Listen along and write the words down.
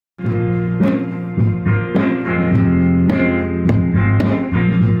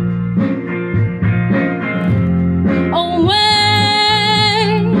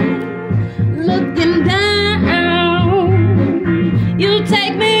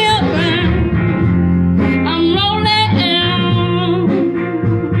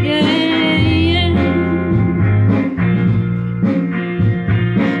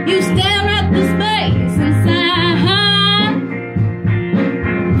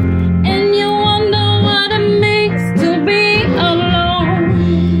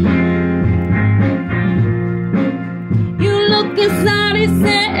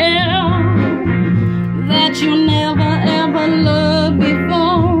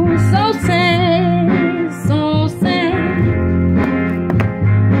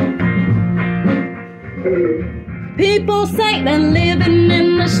say they're living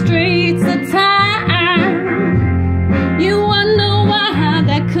in the streets of time. You wonder why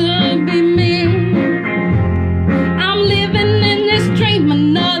that could be me. I'm living in this dream,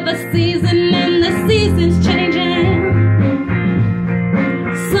 another season, and the season's changing.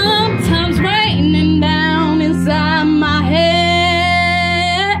 Sometimes raining down inside my head.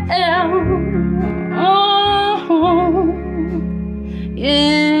 Oh,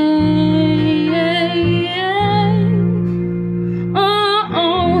 yeah.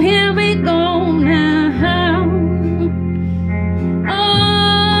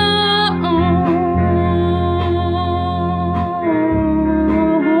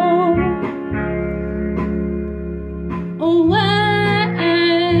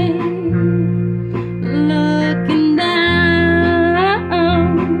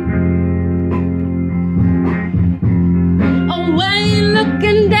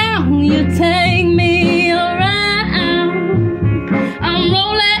 Looking down, you take me around. I'm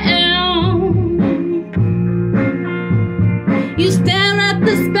rolling. You stare at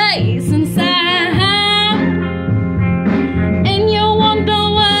the space inside, and you wonder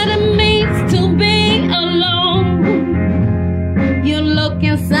what it means to be alone. You look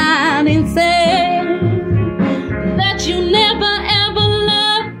inside and say that you never ever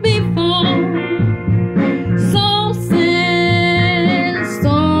loved before. So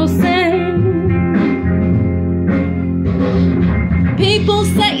people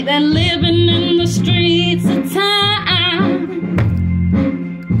say they're living in the streets of time.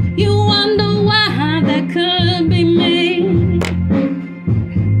 You wonder why that could be me.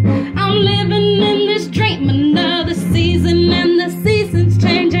 I'm living in this dream, another season, and the season's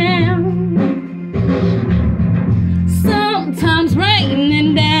changing. Sometimes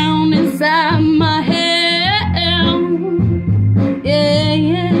raining down inside my head. Yeah,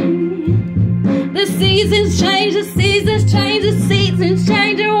 yeah. The seasons change, the seasons change, the seasons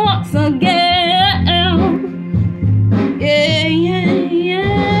changing once again. Yeah, yeah,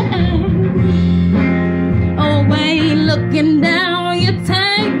 yeah. Away looking down.